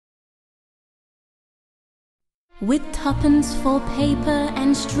With tuppence for paper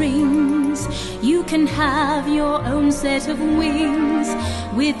and strings, you can have your own set of wings.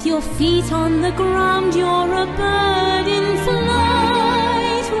 With your feet on the ground, you're a bird in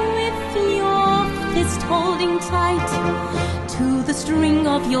flight. With your fist holding tight to the string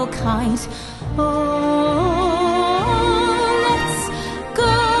of your kite. Oh, let's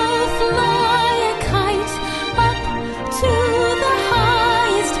go fly a kite up to the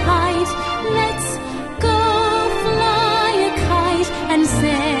highest height. Let's and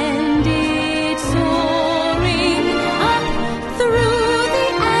send it soaring up through the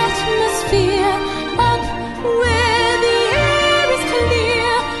atmosphere, up where the air is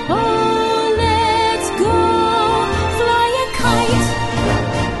clear. Oh, let's go fly a kite.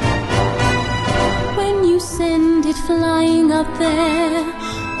 When you send it flying up there,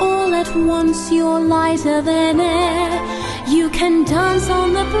 all at once you're lighter than air. You can dance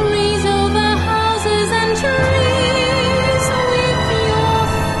on the breeze over houses and trees.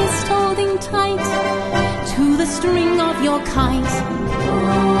 Tight to the string of your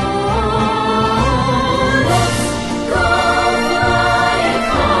kite.